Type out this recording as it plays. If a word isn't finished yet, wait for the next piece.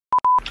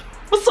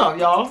What's up,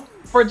 y'all?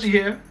 Frenchy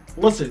here.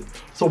 Listen,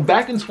 so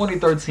back in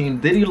 2013,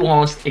 Diddy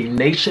launched a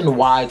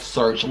nationwide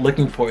search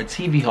looking for a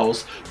TV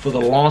host for the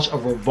launch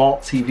of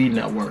Revolt TV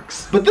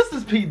networks. But this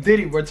is P.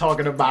 Diddy we're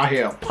talking about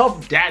here.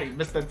 Puff Daddy,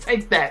 Mr.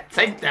 Take That,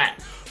 Take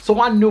That.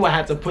 So I knew I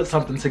had to put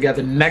something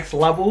together next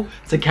level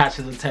to catch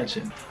his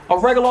attention. A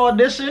regular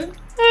audition?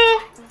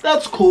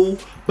 That's cool.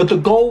 But the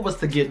goal was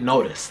to get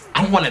noticed.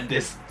 I wanted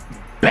this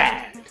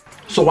bad.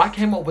 So I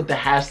came up with the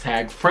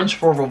hashtag French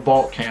for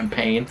Revolt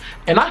campaign,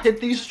 and I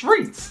hit these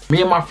streets. Me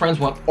and my friends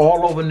went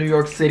all over New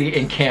York City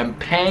and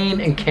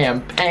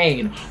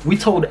campaign. We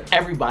told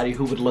everybody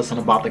who would listen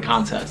about the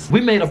contest.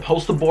 We made a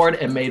poster board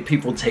and made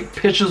people take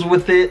pictures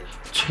with it,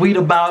 tweet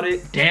about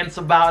it, dance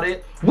about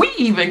it. We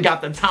even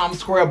got the Times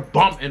Square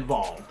bump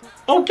involved.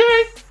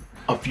 Okay?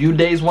 A few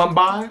days went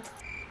by.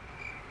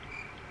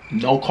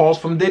 No calls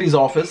from Diddy's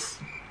office.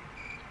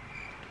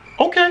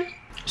 Okay.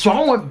 So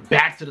I went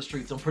back to the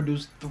streets and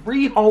produced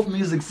 3 whole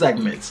music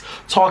segments,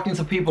 talking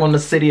to people in the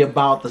city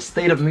about the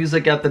state of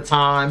music at the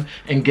time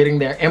and getting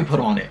their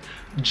input on it,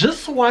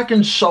 just so I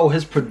can show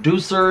his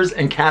producers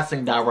and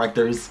casting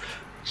directors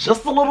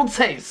just a little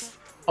taste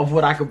of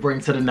what I could bring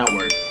to the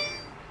network.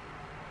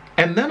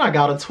 And then I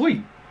got a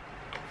tweet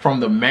from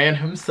the man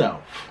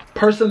himself.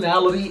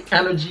 Personality,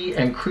 energy,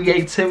 and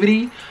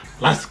creativity.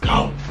 Let's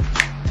go.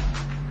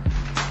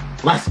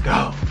 Let's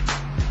go.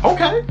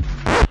 Okay.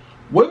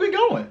 Where we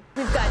going?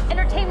 We've got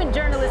entertainment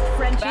journalist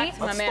Frenchy. That's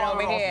my man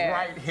over here.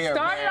 Right here.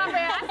 Started off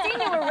there. I seen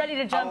you were ready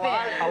to jump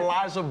in.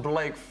 Elijah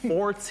Blake,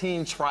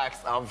 14 tracks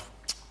of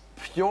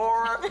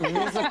pure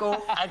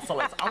musical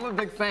excellence. I'm a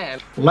big fan.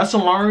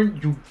 Lesson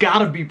learned, you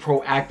gotta be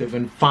proactive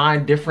and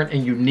find different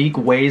and unique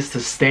ways to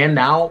stand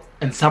out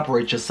and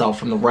separate yourself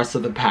from the rest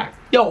of the pack.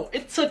 Yo,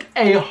 it took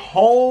a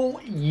whole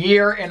 1.5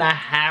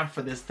 years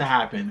for this to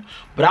happen,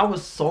 but I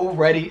was so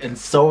ready and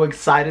so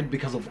excited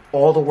because of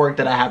all the work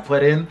that I had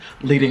put in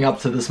leading up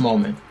to this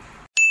moment.